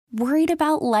Worried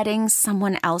about letting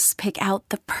someone else pick out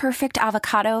the perfect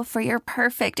avocado for your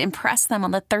perfect impress them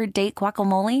on the third date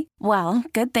guacamole? Well,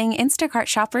 good thing Instacart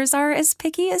shoppers are as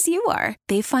picky as you are.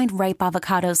 They find ripe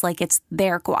avocados like it's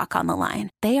their guac on the line.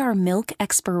 They are milk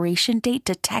expiration date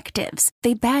detectives.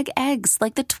 They bag eggs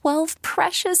like the 12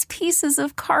 precious pieces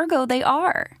of cargo they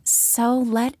are. So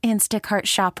let Instacart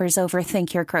shoppers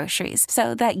overthink your groceries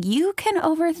so that you can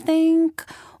overthink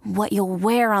what you'll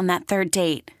wear on that third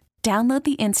date. Download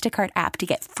the Instacart app to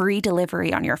get free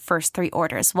delivery on your first 3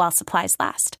 orders while supplies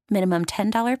last. Minimum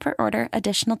 $10 per order.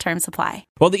 Additional terms apply.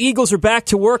 Well, the Eagles are back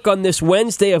to work on this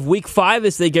Wednesday of Week 5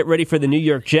 as they get ready for the New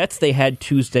York Jets. They had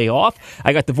Tuesday off.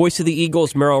 I got the voice of the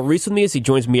Eagles, Merrill Reese, with me as he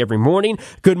joins me every morning.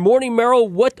 Good morning, Merrill.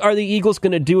 What are the Eagles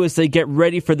going to do as they get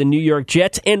ready for the New York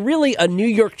Jets? And really a New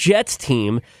York Jets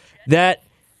team that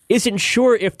isn't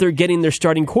sure if they're getting their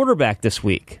starting quarterback this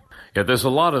week. Yeah, there's a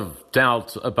lot of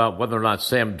doubt about whether or not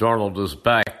Sam Darnold is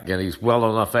back, and he's well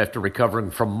enough after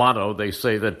recovering from mono. They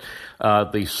say that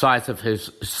the size of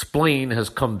his spleen has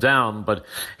come down, but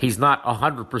he's not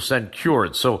 100%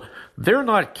 cured. So they're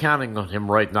not counting on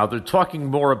him right now. They're talking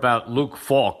more about Luke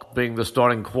Falk being the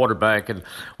starting quarterback, and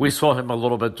we saw him a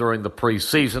little bit during the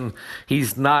preseason.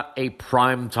 He's not a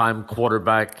primetime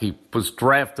quarterback. He was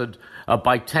drafted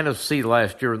by Tennessee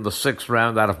last year in the 6th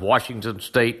round out of Washington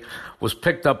State, was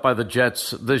picked up by the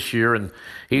Jets this year, and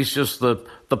he's just the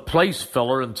place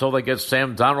filler until they get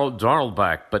Sam Darnold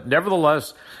back. But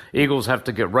nevertheless, Eagles have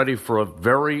to get ready for a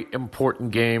very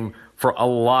important game for a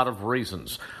lot of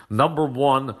reasons. Number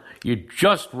one, you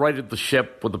just righted the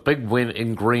ship with a big win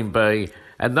in Green Bay.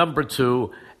 And number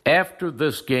two, after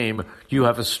this game, you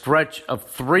have a stretch of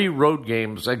 3 road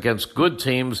games against good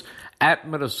teams at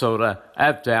Minnesota,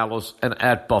 at Dallas, and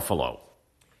at Buffalo.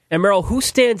 And Merrill, who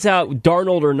stands out,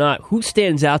 Darnold or not, who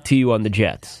stands out to you on the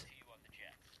Jets?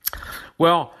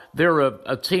 Well, they're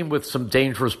a team with some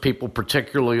dangerous people,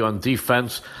 particularly on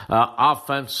defense.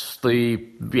 Offense,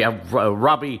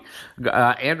 Robbie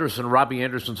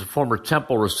Anderson's a former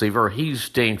Temple receiver. He's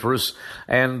dangerous.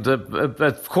 And,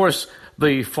 of course,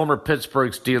 the former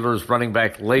Pittsburgh Steelers running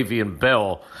back Le'Veon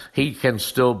Bell, he can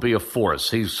still be a force.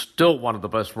 He's still one of the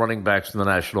best running backs in the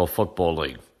National Football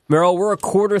League. Merrill, we're a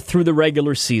quarter through the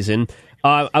regular season.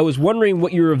 I was wondering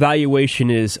what your evaluation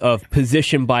is of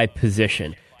position by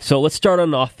position. So let's start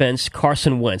on offense.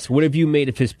 Carson Wentz, what have you made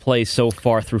of his play so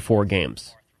far through 4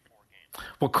 games?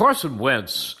 Well, Carson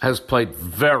Wentz has played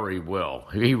very well.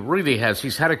 He really has.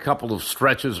 He's had a couple of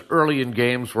stretches early in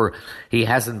games where he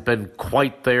hasn't been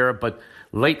quite there, but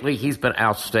lately he's been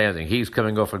outstanding. He's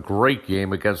coming off a great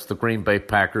game against the Green Bay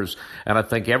Packers, and I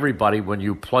think everybody, when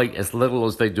you play as little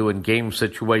as they do in game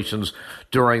situations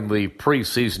during the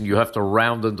preseason, you have to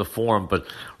round into form. But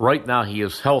right now he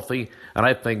is healthy, and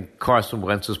I think Carson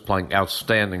Wentz is playing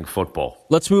outstanding football.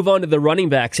 Let's move on to the running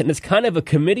backs, and it's kind of a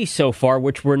committee so far,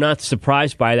 which we're not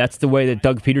surprised by. That's the way that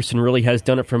Doug Peterson really has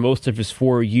done it for most of his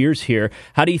 4 years here.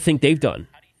 How do you think they've done?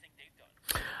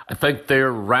 I think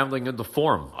they're rounding into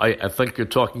form. I think you're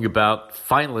talking about,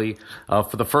 finally,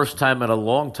 for the first time in a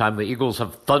long time, the Eagles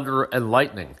have thunder and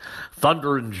lightning.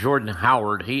 Thunder and Jordan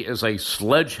Howard, he is a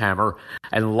sledgehammer,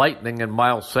 and lightning and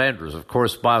Miles Sanders. Of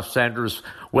course, Miles Sanders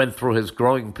went through his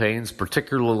growing pains,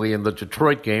 particularly in the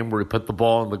Detroit game where he put the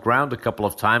ball on the ground a couple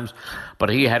of times, but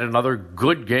he had another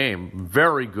good game,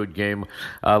 very good game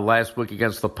last week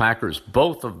against the Packers.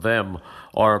 Both of them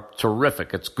are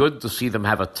terrific. It's good to see them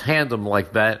have a tandem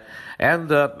like that.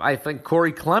 And I think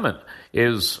Corey Clement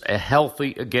is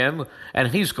healthy again, and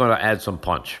he's going to add some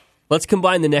punch. Let's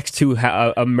combine the next two,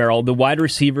 Merrill, the wide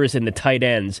receivers and the tight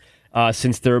ends,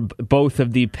 since they're both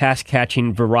of the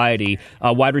pass-catching variety.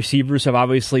 Wide receivers have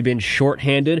obviously been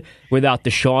shorthanded without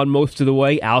Deshaun most of the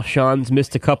way. Alshon's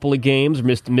missed a couple of games,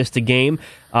 missed a game.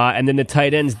 And then the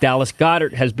tight ends, Dallas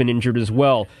Goedert has been injured as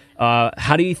well.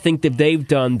 How do you think that they've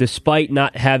done despite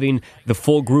not having the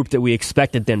full group that we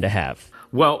expected them to have?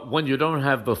 Well, when you don't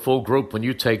have the full group, when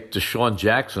you take Deshaun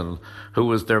Jackson, who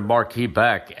was their marquee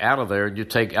back, out of there, and you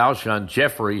take Alshon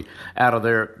Jeffrey out of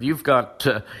there, you've got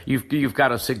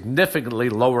a significantly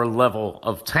lower level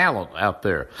of talent out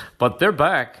there. But they're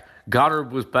back.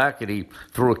 Goddard was back, and he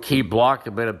threw a key block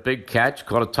and made a big catch,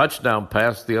 caught a touchdown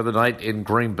pass the other night in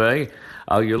Green Bay.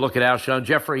 You look at Alshon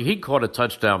Jeffrey, he caught a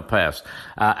touchdown pass.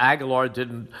 Aguilar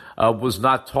was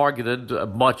not targeted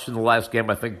much in the last game.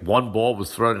 I think one ball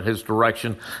was thrown in his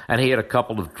direction, and he had a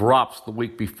couple of drops the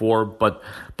week before. But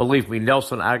believe me,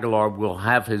 Nelson Aguilar will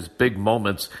have his big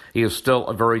moments. He is still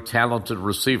a very talented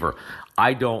receiver.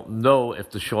 I don't know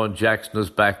if Deshaun Jackson is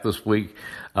back this week.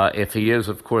 If he is,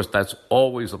 of course, that's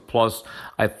always a plus.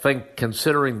 I think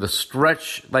considering the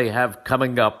stretch they have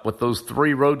coming up with those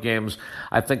 3 road games,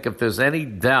 I think if there's any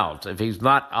doubt, if he's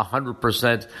not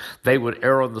 100%, they would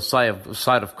err on the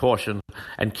side of caution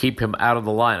and keep him out of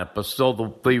the lineup. But still,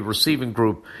 the receiving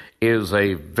group is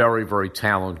a very, very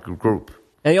talented group.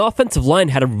 And the offensive line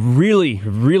had a really,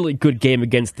 really good game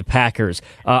against the Packers.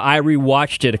 I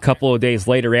rewatched it a couple of days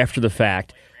later after the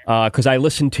fact because I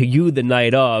listened to you the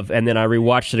night of, and then I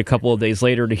rewatched it a couple of days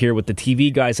later to hear what the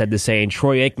TV guys had to say. And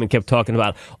Troy Aikman kept talking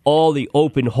about all the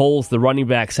open holes the running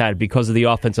backs had because of the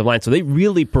offensive line. So they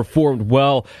really performed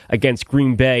well against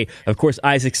Green Bay. Of course,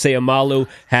 Isaac Seumalo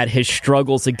had his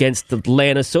struggles against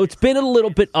Atlanta, so it's been a little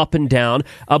bit up and down.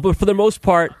 But for the most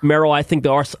part, Merrill, I think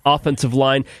the offensive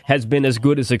line has been as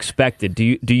good as expected.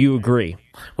 Do you agree?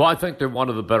 Well, I think they're one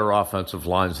of the better offensive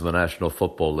lines in the National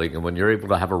Football League. And when you're able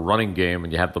to have a running game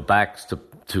and you have the backs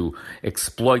to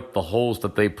exploit the holes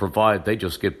that they provide, they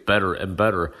just get better and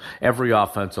better. Every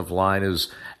offensive line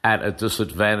is at a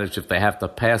disadvantage if they have to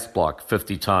pass block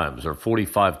 50 times or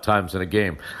 45 times in a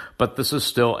game. But this is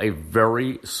still a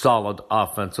very solid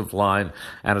offensive line,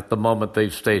 and at the moment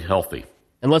they've stayed healthy.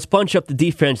 And let's punch up the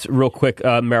defense real quick,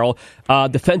 Merrill.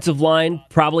 Defensive line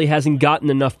probably hasn't gotten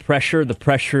enough pressure, the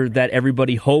pressure that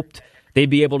everybody hoped they'd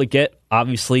be able to get.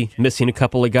 Obviously, missing a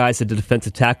couple of guys at the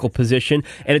defensive tackle position.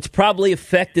 And it's probably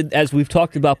affected, as we've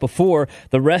talked about before,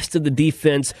 the rest of the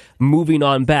defense moving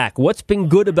on back. What's been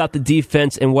good about the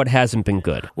defense and what hasn't been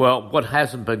good? Well, what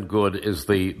hasn't been good is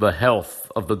the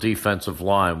health of the defensive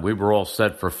line. We were all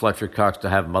set for Fletcher Cox to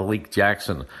have Malik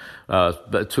Jackson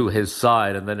to his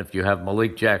side. And then if you have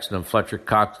Malik Jackson and Fletcher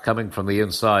Cox coming from the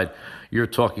inside, you're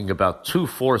talking about 2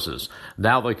 forces.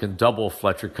 Now they can double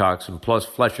Fletcher Cox, and plus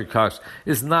Fletcher Cox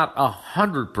is not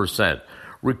 100%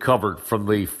 recovered from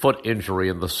the foot injury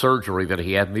and the surgery that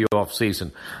he had in the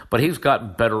offseason. But he's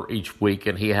gotten better each week,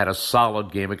 and he had a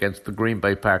solid game against the Green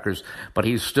Bay Packers, but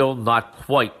he's still not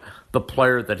quite the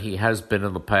player that he has been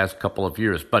in the past couple of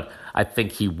years. But I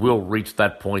think he will reach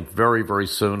that point very, very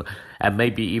soon, and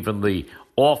maybe even the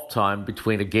off time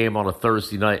between a game on a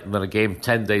Thursday night and then a game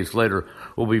 10 days later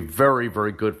will be very,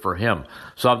 very good for him.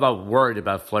 So I'm not worried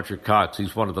about Fletcher Cox.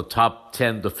 He's one of the top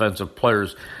 10 defensive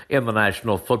players in the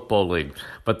National Football League.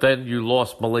 But then you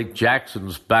lost Malik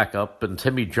Jackson's backup and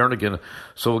Timmy Jernigan.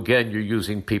 So again, you're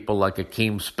using people like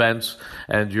Akeem Spence,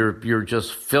 and you're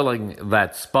just filling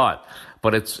that spot.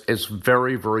 But it's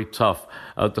very, very tough.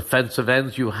 Defensive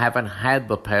ends, you haven't had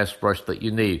the pass rush that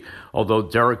you need. Although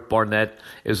Derek Barnett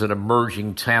is an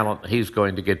emerging talent, he's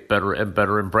going to get better and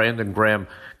better. And Brandon Graham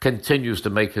continues to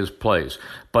make his plays.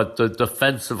 But the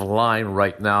defensive line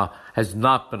right now has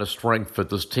not been a strength for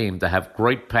this team. To have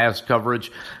great pass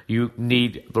coverage, you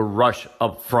need the rush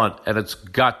up front, and it's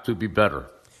got to be better.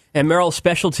 And Merrill,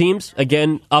 special teams,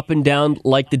 again, up and down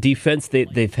like the defense.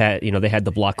 They've had, they had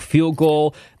the block field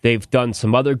goal. They've done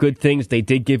some other good things. They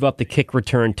did give up the kick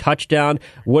return touchdown.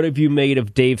 What have you made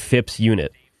of Dave Phipp's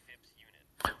unit?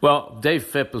 Well, Dave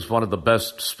Phipp is one of the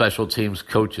best special teams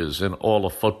coaches in all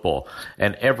of football,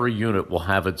 and every unit will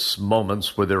have its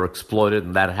moments where they're exploited,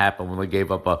 and that happened when they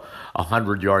gave up a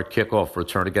 100-yard kickoff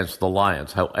return against the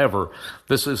Lions. However,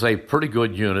 this is a pretty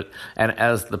good unit, and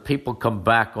as the people come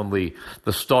back on the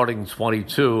starting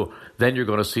 22, then you're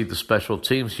going to see the special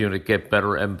teams unit get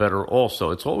better and better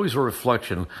also. It's always a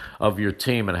reflection of your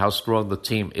team and how strong the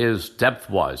team is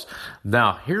depth-wise.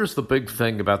 Now, here's the big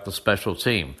thing about the special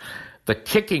team. The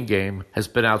kicking game has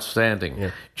been outstanding.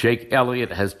 Yeah. Jake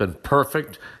Elliott has been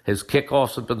perfect. His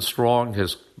kickoffs have been strong.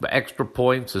 His extra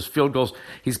points, his field goals,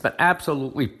 he's been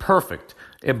absolutely perfect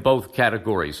in both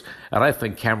categories. And I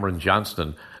think Cameron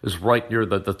Johnston is right near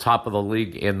the top of the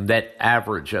league in net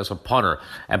average as a punter.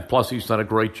 And plus, he's done a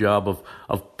great job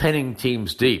of pinning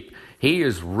teams deep. He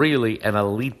is really an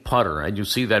elite punter, and you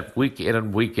see that week in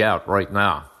and week out right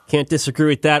now. Can't disagree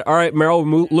with that. All right, Merrill,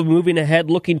 moving ahead,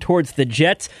 looking towards the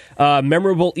Jets.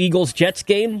 Memorable Eagles-Jets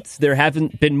games. There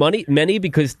haven't been many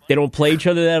because they don't play each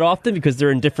other that often because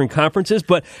they're in different conferences.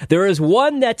 But there is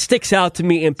one that sticks out to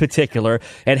me in particular.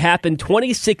 It happened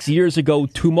 26 years ago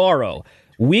tomorrow.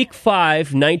 Week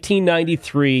 5,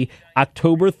 1993,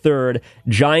 October 3rd,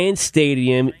 Giants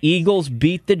Stadium. Eagles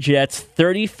beat the Jets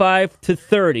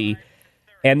 35-30.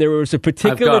 And there was a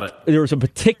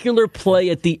particular play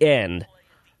at the end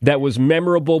that was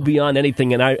memorable beyond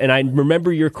anything, and I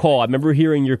remember your call. I remember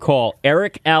hearing your call.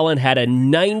 Eric Allen had a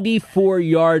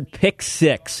 94-yard pick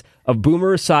six of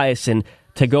Boomer Esiason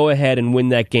to go ahead and win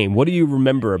that game. What do you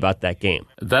remember about that game?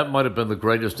 That might have been the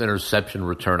greatest interception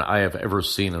return I have ever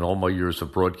seen in all my years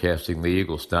of broadcasting the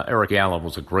Eagles. Now, Eric Allen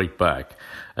was a great back.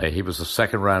 He was a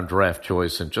second-round draft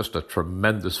choice and just a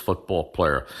tremendous football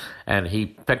player. And he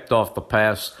picked off the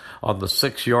pass on the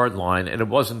 6-yard line, and it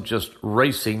wasn't just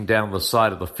racing down the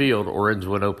side of the field or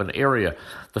into an open area.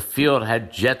 The field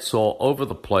had jets all over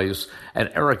the place,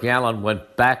 and Eric Allen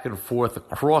went back and forth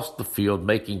across the field,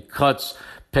 making cuts,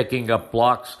 picking up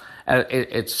blocks.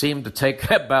 It seemed to take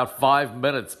about 5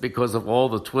 minutes because of all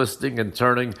the twisting and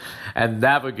turning and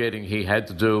navigating he had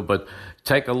to do. But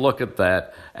take a look at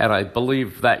that, and I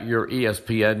believe that your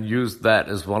ESPN used that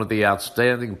as one of the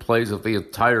outstanding plays of the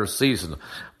entire season.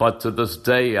 But to this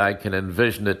day, I can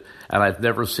envision it, and I've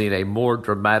never seen a more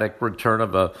dramatic return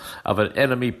of an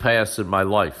enemy pass in my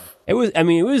life. It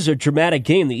was a dramatic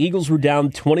game. The Eagles were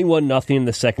down 21-0 in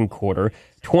the second quarter,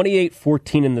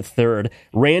 28-14 in the third.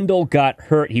 Randall got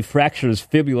hurt. He fractured his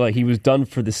fibula. He was done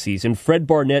for the season. Fred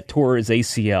Barnett tore his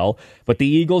ACL, but the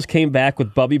Eagles came back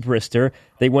with Bubby Brister.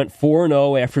 They went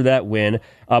 4-0 after that win,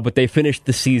 but they finished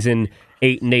the season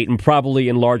 8-8, and probably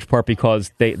in large part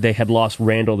because they had lost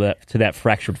Randall to that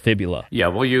fractured fibula. Yeah,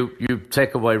 well, you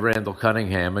take away Randall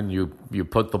Cunningham and you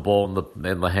put the ball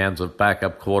in the hands of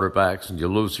backup quarterbacks, and you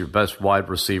lose your best wide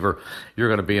receiver, you're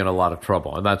going to be in a lot of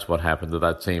trouble. And that's what happened to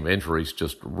that team. Injuries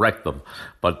just wrecked them.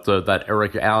 But that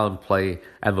Eric Allen play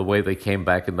and the way they came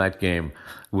back in that game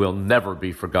will never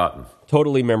be forgotten.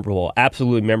 Totally memorable,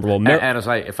 absolutely memorable. And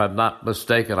if I'm not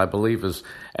mistaken, I believe as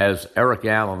Eric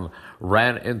Allen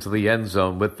ran into the end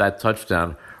zone with that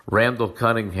touchdown, Randall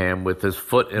Cunningham, with his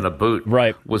foot in a boot,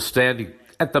 was standing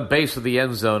at the base of the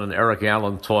end zone, and Eric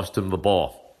Allen tossed him the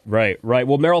ball. Right.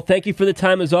 Well, Merrill, thank you for the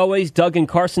time as always. Doug and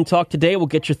Carson talk today. We'll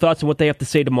get your thoughts on what they have to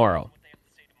say tomorrow.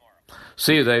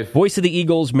 See you, Dave. Voice of the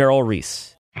Eagles, Merrill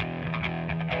Reese.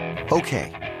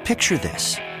 Okay, picture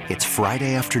this. It's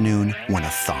Friday afternoon when a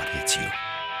thought hits you.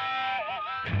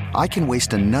 I can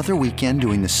waste another weekend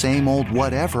doing the same old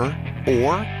whatever,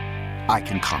 or I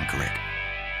can conquer it.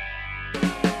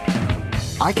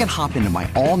 I can hop into my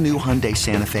all-new Hyundai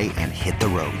Santa Fe and hit the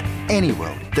road. Any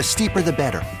road. The steeper, the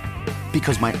better.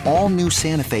 Because my all-new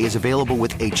Santa Fe is available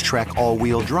with H-Track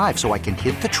all-wheel drive, so I can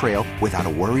hit the trail without a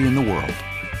worry in the world.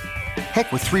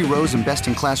 Heck, with 3 rows and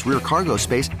best-in-class rear cargo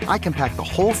space, I can pack the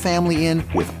whole family in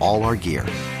with all our gear.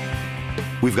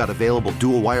 We've got available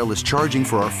dual wireless charging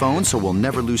for our phones, so we'll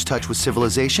never lose touch with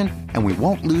civilization, and we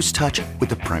won't lose touch with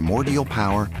the primordial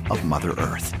power of Mother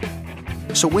Earth.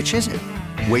 So which is it?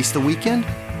 Waste the weekend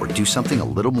or do something a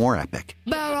little more epic?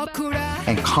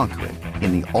 And conquer it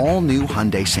in the all-new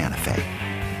Hyundai Santa Fe.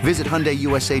 Visit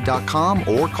HyundaiUSA.com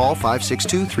or call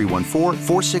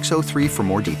 562-314-4603 for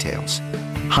more details.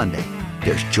 Hyundai,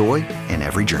 there's joy in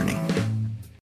every journey.